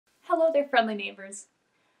Hello there, friendly neighbors.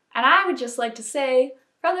 And I would just like to say,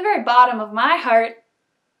 from the very bottom of my heart,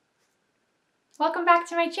 welcome back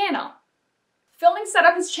to my channel. Filming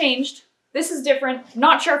setup has changed. This is different.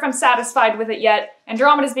 Not sure if I'm satisfied with it yet.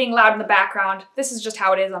 Andromeda's being loud in the background. This is just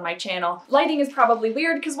how it is on my channel. Lighting is probably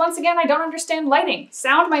weird because once again, I don't understand lighting.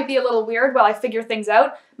 Sound might be a little weird while I figure things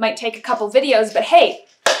out. Might take a couple videos, but hey,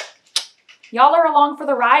 y'all are along for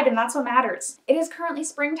the ride and that's what matters. It is currently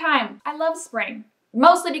springtime. I love spring.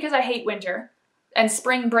 Mostly because I hate winter. And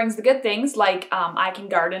spring brings the good things like I can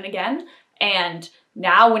garden again. And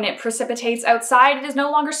now when it precipitates outside, it is no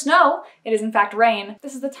longer snow. It is in fact rain.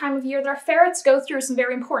 This is the time of year that our ferrets go through some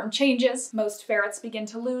very important changes. Most ferrets begin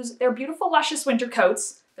to lose their beautiful luscious winter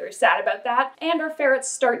coats. Very sad about that. And our ferrets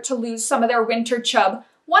start to lose some of their winter chub.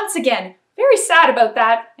 Once again, very sad about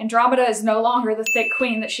that. Andromeda is no longer the thick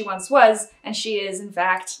queen that she once was, and she is in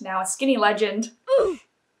fact now a skinny legend.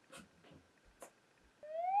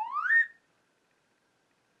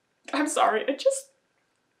 I'm sorry,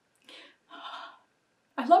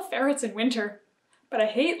 I love ferrets in winter, but I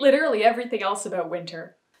hate literally everything else about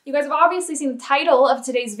winter. You guys have obviously seen the title of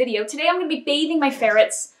today's video. Today I'm going to be bathing my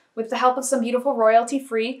ferrets with the help of some beautiful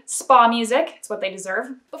royalty-free spa music. It's what they deserve.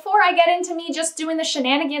 Before I get into me just doing the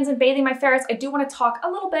shenanigans and bathing my ferrets, I do want to talk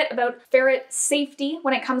a little bit about ferret safety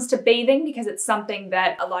when it comes to bathing, because it's something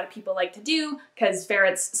that a lot of people like to do because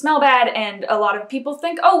ferrets smell bad, and a lot of people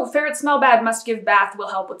think, oh, ferrets smell bad, must give bath will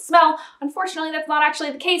help with smell. Unfortunately, that's not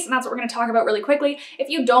actually the case, and that's what we're going to talk about really quickly. If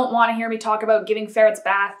you don't want to hear me talk about giving ferrets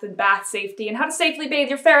bath and bath safety and how to safely bathe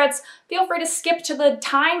your ferrets, feel free to skip to the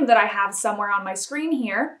time that I have somewhere on my screen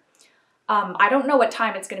here. I don't know what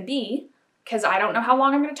time it's going to be, because I don't know how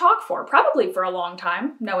long I'm going to talk for. Probably for a long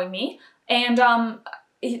time, knowing me. And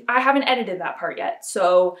I haven't edited that part yet,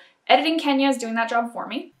 so editing Kenya is doing that job for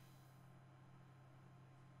me.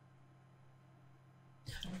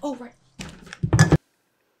 Oh, right.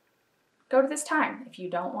 Go to this time if you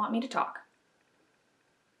don't want me to talk.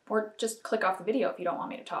 Or just click off the video if you don't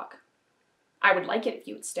want me to talk. I would like it if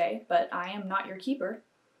you would stay, but I am not your keeper,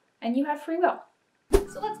 and you have free will.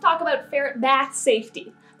 So let's talk about ferret bath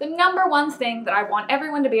safety. The number one thing that I want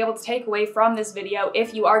everyone to be able to take away from this video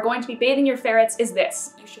if you are going to be bathing your ferrets is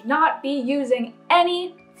this. You should not be using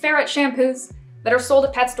any ferret shampoos that are sold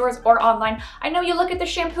at pet stores or online. I know you look at the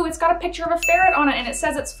shampoo, it's got a picture of a ferret on it and it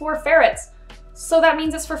says it's for ferrets. So that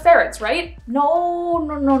means it's for ferrets, right? No,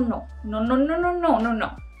 no, no, no. No, no, no, no, no, no,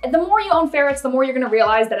 no. The more you own ferrets, the more you're going to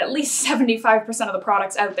realize that at least 75% of the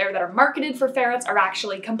products out there that are marketed for ferrets are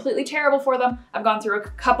actually completely terrible for them. I've gone through a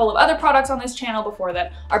couple of other products on this channel before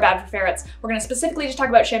that are bad for ferrets. We're going to specifically just talk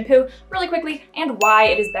about shampoo really quickly and why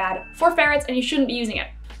it is bad for ferrets and you shouldn't be using it.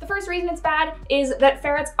 The first reason it's bad is that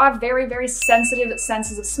ferrets have very, very sensitive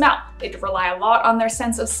senses of smell. They rely a lot on their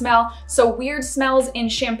sense of smell, so weird smells in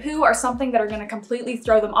shampoo are something that are going to completely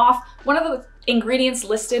throw them off. One of the ingredients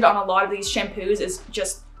listed on a lot of these shampoos is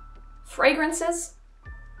just fragrances.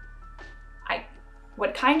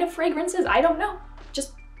 What kind of fragrances? I don't know.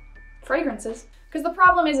 Just fragrances. Because the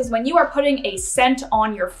problem is when you are putting a scent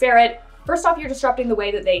on your ferret, first off, you're disrupting the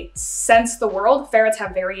way that they sense the world. Ferrets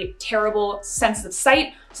have very terrible senses of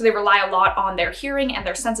sight, so they rely a lot on their hearing and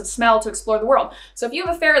their sense of smell to explore the world. So if you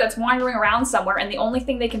have a ferret that's wandering around somewhere and the only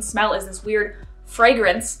thing they can smell is this weird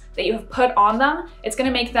fragrance that you have put on them, it's going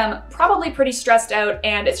to make them probably pretty stressed out,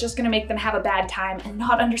 and it's just going to make them have a bad time and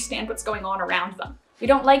not understand what's going on around them. We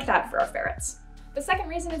don't like that for our ferrets. The second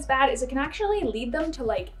reason it's bad is it can actually lead them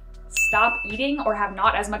to stop eating or have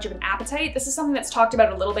not as much of an appetite. This is something that's talked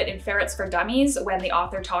about a little bit in Ferrets for Dummies when the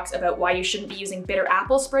author talks about why you shouldn't be using bitter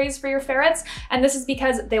apple sprays for your ferrets. And this is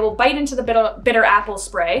because they will bite into the bitter apple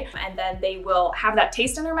spray and then they will have that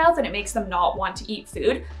taste in their mouth and it makes them not want to eat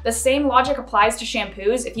food. The same logic applies to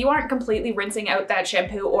shampoos. If you aren't completely rinsing out that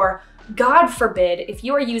shampoo, or God forbid, if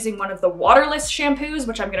you are using one of the waterless shampoos,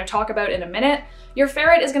 which I'm going to talk about in a minute, your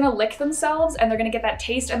ferret is going to lick themselves and they're going to get that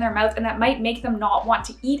taste in their mouth and that might make them not want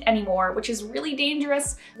to eat anymore, which is really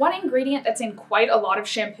dangerous. One ingredient that's in quite a lot of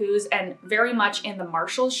shampoos and very much in the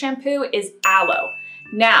Marshall's shampoo is aloe.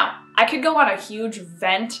 Now, I could go on a huge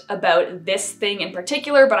vent about this thing in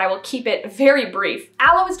particular, but I will keep it very brief.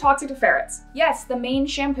 Aloe is toxic to ferrets. Yes, the main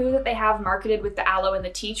shampoo that they have marketed with the aloe and the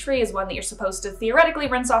tea tree is one that you're supposed to theoretically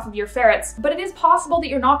rinse off of your ferrets, but it is possible that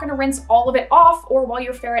you're not going to rinse all of it off, or while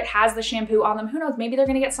your ferret has the shampoo on them, who knows, maybe they're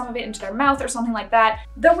going to get some of it into their mouth or something like that.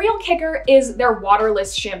 The real kicker is their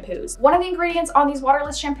waterless shampoos. One of the ingredients on these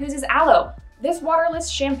waterless shampoos is aloe. This waterless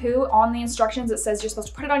shampoo, on the instructions, it says you're supposed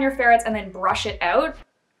to put it on your ferrets and then brush it out.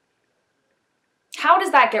 How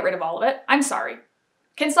does that get rid of all of it? I'm sorry.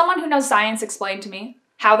 Can someone who knows science explain to me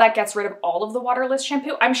how that gets rid of all of the waterless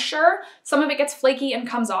shampoo? I'm sure some of it gets flaky and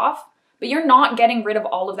comes off, but you're not getting rid of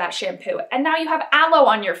all of that shampoo. And now you have aloe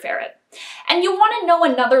on your ferret. And you want to know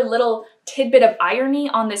another little tidbit of irony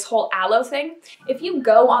on this whole aloe thing? If you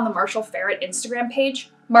go on the Marshall Ferret Instagram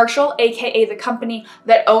page, Marshall, aka the company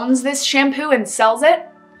that owns this shampoo and sells it,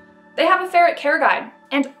 they have a ferret care guide.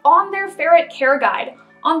 And on their ferret care guide,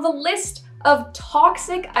 on the list of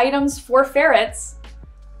toxic items for ferrets,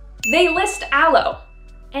 they list aloe.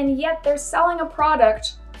 And yet they're selling a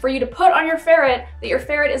product for you to put on your ferret that your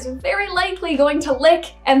ferret is very likely going to lick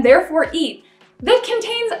and therefore eat that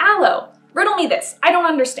contains aloe. Riddle me this, I don't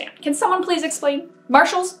understand. Can someone please explain?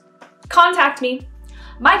 Marshalls, contact me.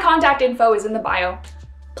 My contact info is in the bio.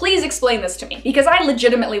 Please explain this to me because I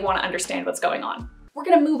legitimately want to understand what's going on. We're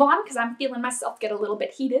gonna move on because I'm feeling myself get a little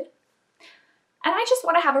bit heated. And I just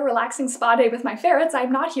want to have a relaxing spa day with my ferrets.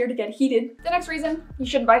 I'm not here to get heated. The next reason you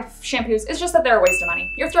shouldn't buy shampoos is just that they're a waste of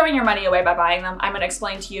money. You're throwing your money away by buying them. I'm gonna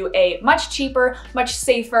explain to you a much cheaper, much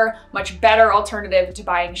safer, much better alternative to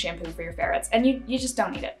buying shampoo for your ferrets. And you just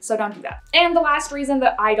don't need it, so don't do that. And the last reason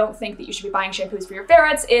that I don't think that you should be buying shampoos for your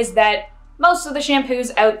ferrets is that most of the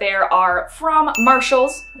shampoos out there are from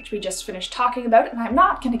Marshalls, which we just finished talking about, and I'm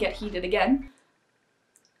not gonna get heated again.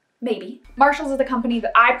 Maybe. Marshalls is the company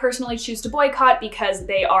that I personally choose to boycott because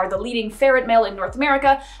they are the leading ferret mill in North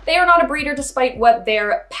America. They are not a breeder despite what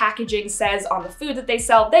their packaging says on the food that they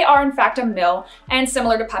sell. They are in fact a mill, and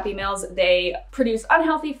similar to puppy mills, they produce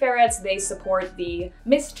unhealthy ferrets. They support the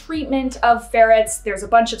mistreatment of ferrets. There's a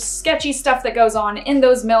bunch of sketchy stuff that goes on in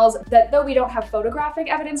those mills that, though we don't have photographic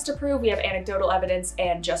evidence to prove, we have anecdotal evidence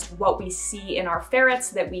and just what we see in our ferrets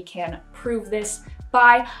that we can prove this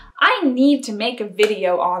by. I need to make a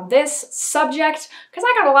video on this subject because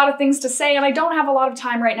I got a lot of things to say and I don't have a lot of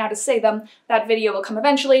time right now to say them. That video will come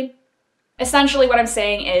eventually. Essentially what I'm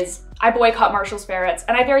saying is I boycott Marshall's ferrets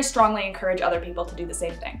and I very strongly encourage other people to do the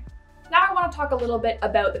same thing. Now I want to talk a little bit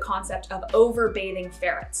about the concept of overbathing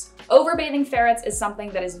ferrets. Overbathing ferrets is something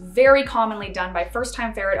that is very commonly done by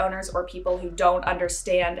first-time ferret owners or people who don't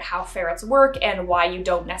understand how ferrets work and why you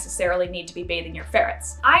don't necessarily need to be bathing your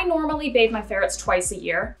ferrets. I normally bathe my ferrets twice a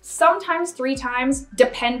year, sometimes 3 times,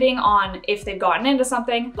 depending on if they've gotten into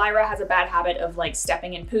something. Lyra has a bad habit of like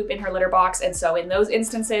stepping in poop in her litter box, and so in those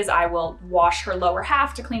instances I will wash her lower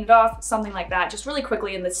half to clean it off, something like that, just really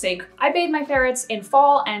quickly in the sink. I bathe my ferrets in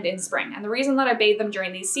fall and in spring. And the reason that I bathe them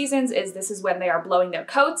during these seasons is this is when they are blowing their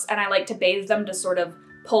coats, and I like to bathe them to sort of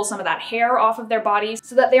pull some of that hair off of their bodies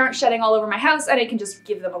so that they aren't shedding all over my house, and it can just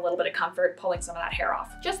give them a little bit of comfort pulling some of that hair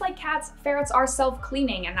off. Just like cats, ferrets are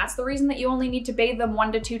self-cleaning, and that's the reason that you only need to bathe them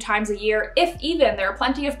 1 to 2 times a year, if even. There are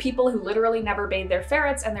plenty of people who literally never bathe their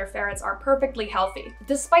ferrets, and their ferrets are perfectly healthy.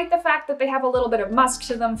 Despite the fact that they have a little bit of musk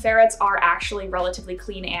to them, ferrets are actually relatively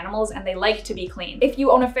clean animals, and they like to be clean. If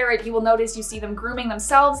you own a ferret, you will notice you see them grooming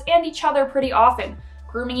themselves and each other pretty often.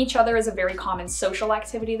 Grooming each other is a very common social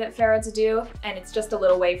activity that ferrets do, and it's just a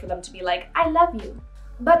little way for them to be like, I love you,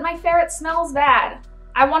 but my ferret smells bad.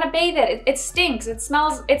 I want to bathe it. It stinks. It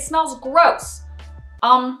smells gross.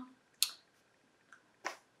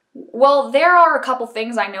 Well, there are a couple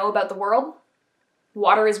things I know about the world.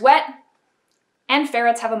 Water is wet, and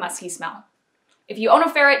ferrets have a musky smell. If you own a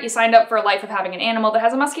ferret, you signed up for a life of having an animal that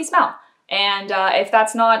has a musky smell. And if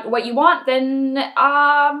that's not what you want, then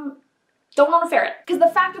don't own a ferret. Because the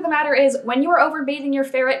fact of the matter is, when you are overbathing your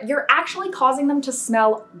ferret, you're actually causing them to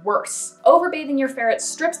smell worse. Overbathing your ferret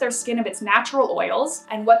strips their skin of its natural oils,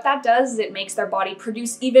 and what that does is it makes their body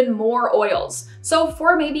produce even more oils. So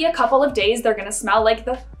for maybe a couple of days, they're gonna smell like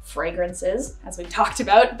the fragrances, as we talked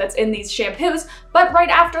about, that's in these shampoos, but right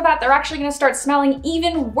after that, they're actually gonna start smelling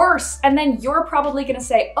even worse, and then you're probably gonna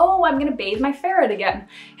say, oh, I'm gonna bathe my ferret again.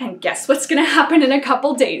 And guess what's gonna happen in a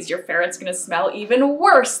couple days? Your ferret's gonna smell even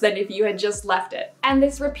worse than if you had just left it. And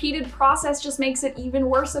this repeated process just makes it even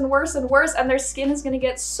worse and worse and worse, and their skin is gonna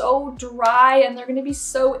get so dry, and they're gonna be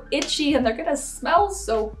so itchy, and they're gonna smell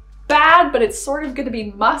so bad, but it's sort of gonna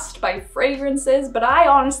be musked by fragrances, but I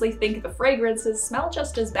honestly think the fragrances smell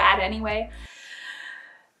just as bad anyway.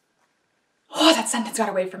 Oh, that sentence got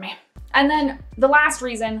away from me. And then the last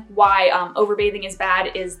reason why overbathing is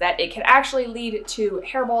bad is that it can actually lead to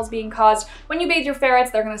hairballs being caused. When you bathe your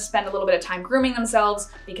ferrets, they're gonna spend a little bit of time grooming themselves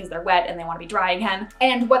because they're wet and they wanna be dry again.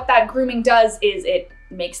 And what that grooming does is it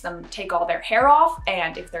makes them take all their hair off,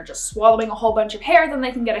 and if they're just swallowing a whole bunch of hair, then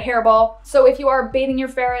they can get a hairball. So if you are bathing your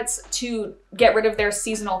ferrets to get rid of their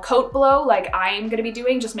seasonal coat blow, like I am gonna be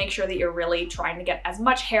doing, just make sure that you're really trying to get as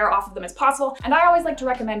much hair off of them as possible. And I always like to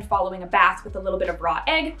recommend following a bath with a little bit of raw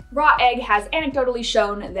egg. Raw egg has anecdotally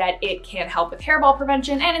shown that it can help with hairball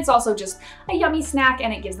prevention, and it's also just a yummy snack,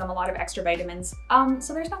 and it gives them a lot of extra vitamins.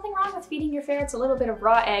 So there's nothing wrong with feeding your ferrets a little bit of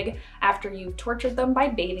raw egg after you've tortured them by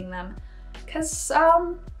bathing them. because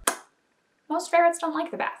most ferrets don't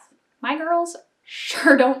like the bath. My girls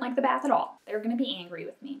sure don't like the bath at all. They're gonna be angry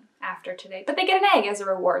with me after today, but they get an egg as a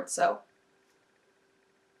reward, so.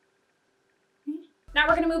 Now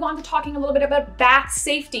we're gonna move on to talking a little bit about bath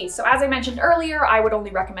safety. So as I mentioned earlier, I would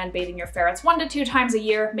only recommend bathing your ferrets 1 to 2 times a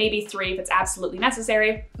year, maybe 3 if it's absolutely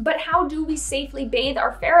necessary. But how do we safely bathe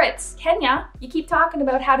our ferrets? Kenya, you keep talking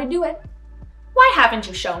about how to do it. Why haven't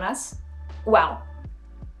you shown us? Well,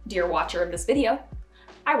 dear watcher of this video,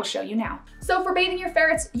 I will show you now. So for bathing your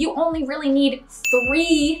ferrets, you only really need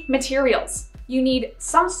 3 materials. You need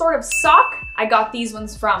some sort of sock. I got these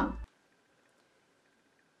ones from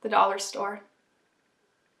the dollar store.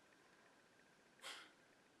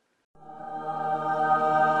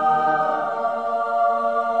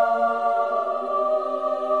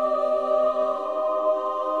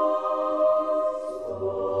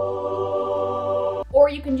 Or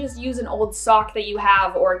you can just use an old sock that you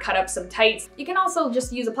have or cut up some tights. You can also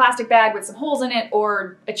just use a plastic bag with some holes in it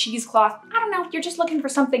or a cheesecloth. I don't know, you're just looking for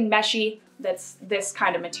something meshy that's this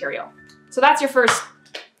kind of material. So that's your first,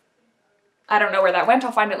 I don't know where that went,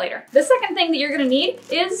 I'll find it later. The second thing that you're gonna need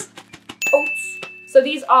is oats. So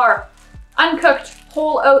these are uncooked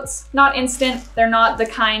whole oats, not instant. They're not the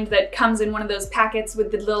kind that comes in one of those packets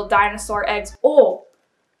with the little dinosaur eggs. Oh,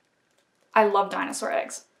 I love dinosaur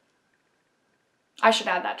eggs. I should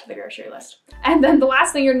add that to the grocery list. And then the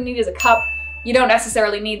last thing you're gonna need is a cup. You don't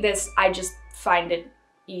necessarily need this. I just find it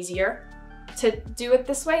easier to do it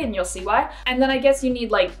this way and you'll see why. And then I guess you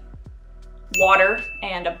need like water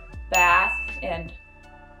and a bath and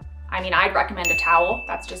I mean, I'd recommend a towel.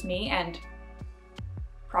 That's just me, and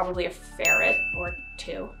probably a ferret or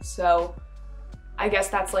 2. So I guess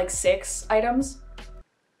that's like 6 items.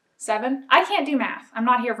 7? I can't do math. I'm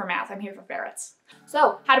not here for math. I'm here for ferrets.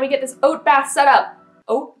 So how do we get this oat bath set up?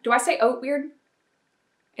 Oat? Do I say oat weird?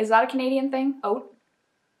 Is that a Canadian thing? Oat?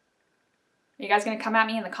 Are you guys gonna come at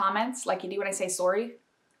me in the comments like you do when I say sorry?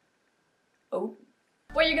 Oat?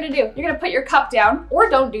 What you're gonna do, you're gonna put your cup down, or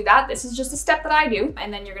don't do that. This is just a step that I do.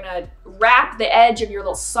 And then you're gonna wrap the edge of your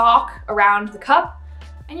little sock around the cup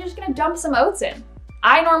and you're just gonna dump some oats in.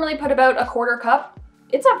 I normally put about a 1/4 cup.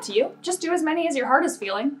 It's up to you. Just do as many as your heart is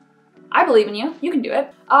feeling. I believe in you, you can do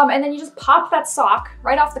it. And then you just pop that sock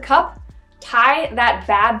right off the cup, tie that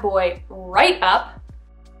bad boy right up,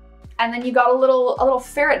 and then you got a little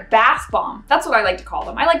ferret bath bomb. That's what I like to call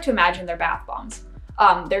them. I like to imagine they're bath bombs.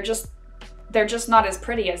 They're just not as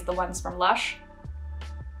pretty as the ones from Lush.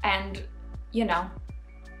 And, you know,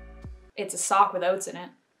 it's a sock with oats in it,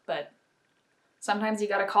 but sometimes you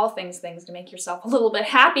gotta call things to make yourself a little bit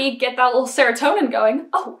happy, get that little serotonin going.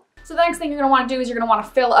 Oh. So the next thing you're gonna wanna do is you're gonna wanna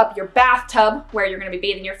fill up your bathtub where you're gonna be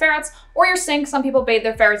bathing your ferrets, or your sink. Some people bathe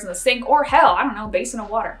their ferrets in the sink, or hell, I don't know, basin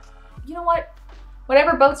of water. You know what?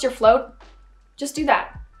 Whatever boats your float, just do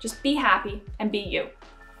that. Just be happy and be you.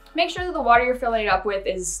 Make sure that the water you're filling it up with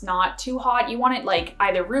is not too hot. You want it like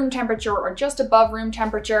either room temperature or just above room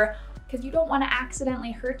temperature, because you don't wanna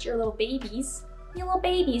accidentally hurt your little babies. Your little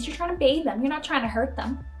babies, you're trying to bathe them, you're not trying to hurt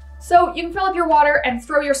them. So you can fill up your water and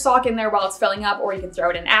throw your sock in there while it's filling up, or you can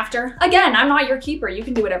throw it in after. Again, I'm not your keeper, you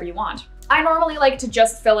can do whatever you want. I normally like to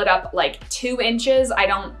just fill it up like 2 inches. I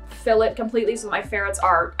don't fill it completely so my ferrets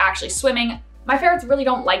are actually swimming. My ferrets really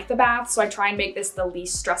don't like the bath, so I try and make this the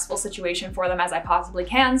least stressful situation for them as I possibly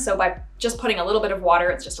can. So by just putting a little bit of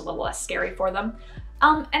water, it's just a little less scary for them.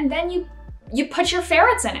 And then you put your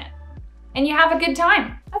ferrets in it and you have a good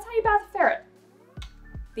time. That's how you bath a ferret.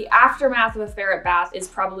 The aftermath of a ferret bath is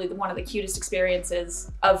probably one of the cutest experiences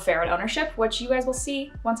of ferret ownership, which you guys will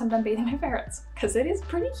see once I'm done bathing my ferrets, because it is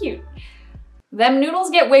pretty cute. Them noodles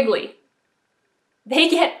get wiggly. They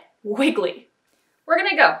get wiggly. We're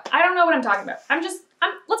gonna go. I don't know what I'm talking about.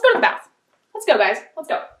 Let's go to the bath. Let's go, guys. Let's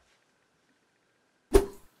go.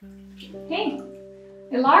 Hey,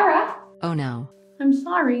 Lara. Oh no. I'm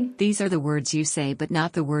sorry. These are the words you say, but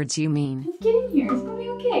not the words you mean. Just get in here. It's gonna be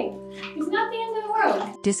okay. It's not the end of the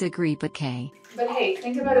world. Disagree, but Kay. But hey,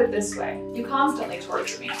 think about it this way. You constantly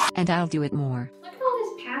torture me. And I'll do it more. Look at all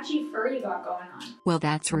this patchy fur you got going on. Well,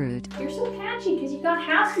 that's rude. You're so patchy because you got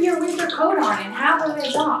half of your winter coat on and half of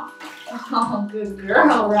it's off. Oh, good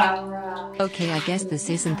girl, Rara. Okay, I guess this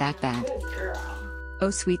isn't that bad. Good girl.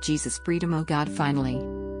 Oh, sweet Jesus, freedom, oh God, finally.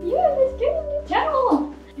 Yeah, let's get in the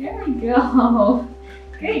tunnel. There we go.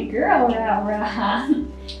 Good girl, Rara.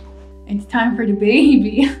 It's time for the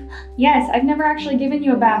baby. Yes, I've never actually given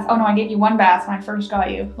you a bath. Oh no, I gave you 1 bath when I first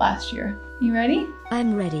got you last year. You ready?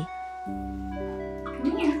 I'm ready.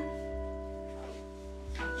 Come here.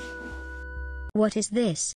 What is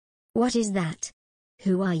this? What is that?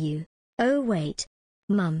 Who are you? Oh wait.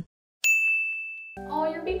 Mum. Oh,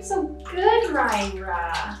 you're being so good,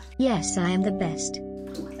 Ryra. Yes, I am the best.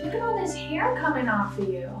 Look at all this hair coming off of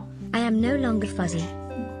you. I am no longer fuzzy.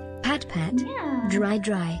 Pat pat. Yeah. Dry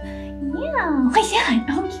dry. Yeah. Oh my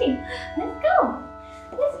god. Okay. Let's go.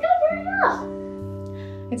 Let's go,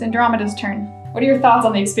 Andromeda. It's Andromeda's turn. What are your thoughts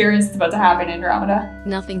on the experience that's about to happen, Andromeda?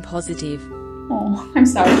 Nothing positive. Oh, I'm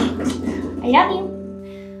sorry. I love you.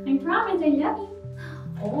 I promise I love you.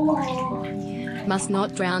 Oh, yeah. Must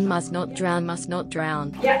not drown, must not drown, must not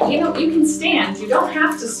drown. Yeah, you know, you can stand. You don't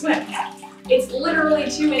have to swim. It's literally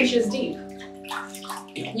 2 inches deep.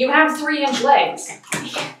 You have 3-inch legs.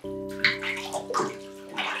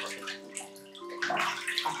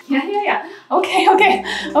 Yeah.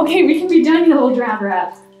 Okay, we can be done, you little drowned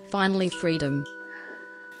rat. Finally freedom.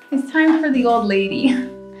 It's time for the old lady.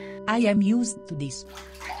 I am used to this.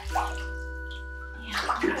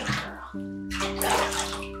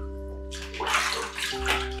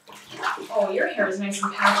 Oh, your hair is nice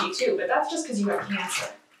and patchy too, but that's just because you have cancer.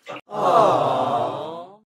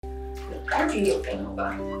 Aww. You're beautiful,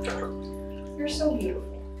 Nova. You're so beautiful.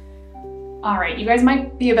 Alright, you guys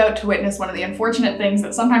might be about to witness one of the unfortunate things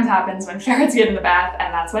that sometimes happens when ferrets get in the bath,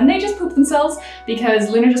 and that's when they just poop themselves, because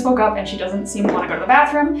Luna just woke up and she doesn't seem to want to go to the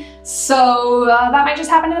bathroom, so that might just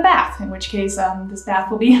happen in the bath, in which case this bath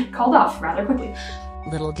will be called off rather quickly.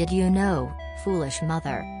 Little did you know, foolish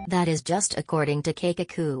mother, that is just according to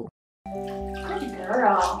Keikaku. Good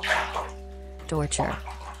girl. Torture.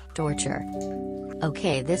 Torture.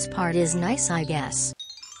 Okay, this part is nice, I guess.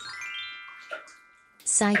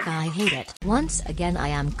 Psych, I hate it. Once again I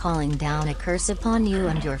am calling down a curse upon you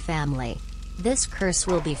and your family. This curse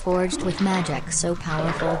will be forged with magic so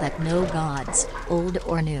powerful that no gods, old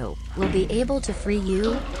or new, will be able to free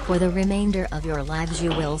you. For the remainder of your lives you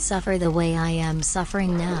will suffer the way I am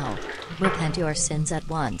suffering now. Repent your sins at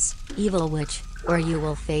once, evil witch, or you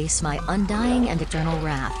will face my undying and eternal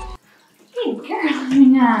wrath. Hey,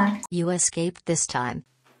 girl. You escaped this time.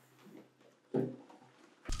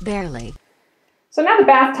 Barely. So now the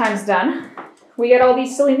bath time's done. We get all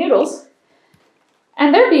these silly noodles.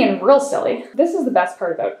 And they're being real silly. This is the best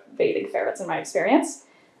part about bathing ferrets in my experience.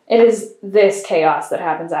 It is this chaos that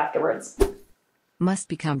happens afterwards. Must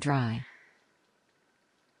become dry.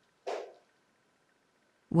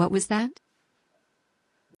 What was that?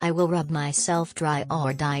 I will rub myself dry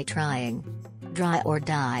or die trying. Dry or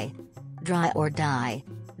die. Dry or die.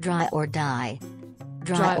 Dry or die.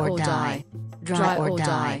 Dry or die. Dry or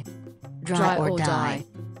die. Dry or die.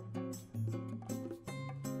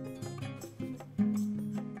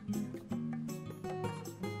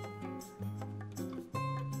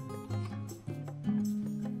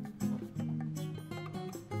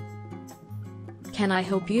 Can I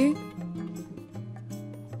help you?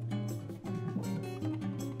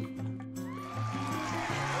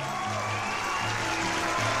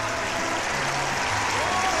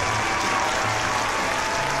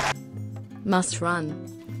 Must run.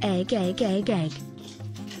 Egg, egg, egg, egg.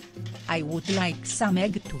 I would like some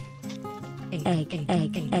egg too. Egg,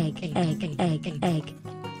 egg, egg, egg, egg, egg.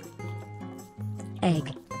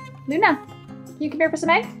 Egg. Luna, can you come here for some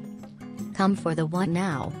egg? Come for the one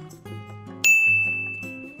now.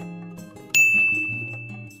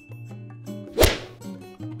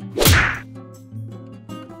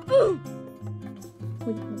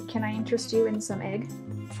 Can I interest you in some egg?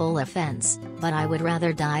 Full offense, but I would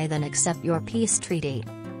rather die than accept your peace treaty.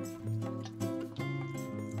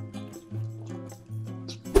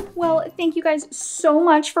 Well, thank you guys so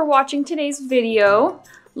much for watching today's video.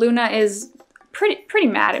 Luna is pretty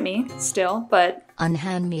mad at me still, but...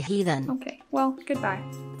 Unhand me, heathen. Okay, well, goodbye.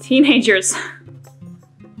 Teenagers.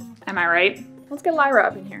 Am I right? Let's get Lyra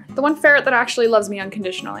up in here. The one ferret that actually loves me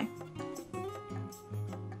unconditionally.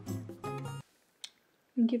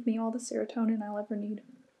 And give me all the serotonin I'll ever need.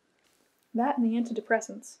 That and the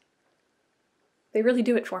antidepressants. They really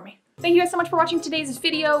do it for me. Thank you guys so much for watching today's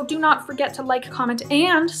video. Do not forget to like, comment,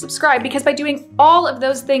 and subscribe, because by doing all of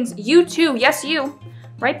those things, you too, yes you,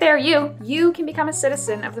 right there you can become a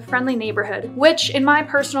citizen of the friendly neighborhood, which in my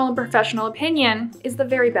personal and professional opinion is the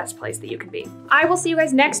very best place that you can be. I will see you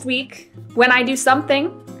guys next week when I do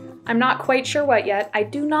something. I'm not quite sure what yet. I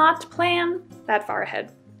do not plan that far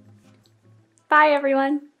ahead. Bye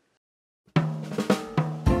everyone.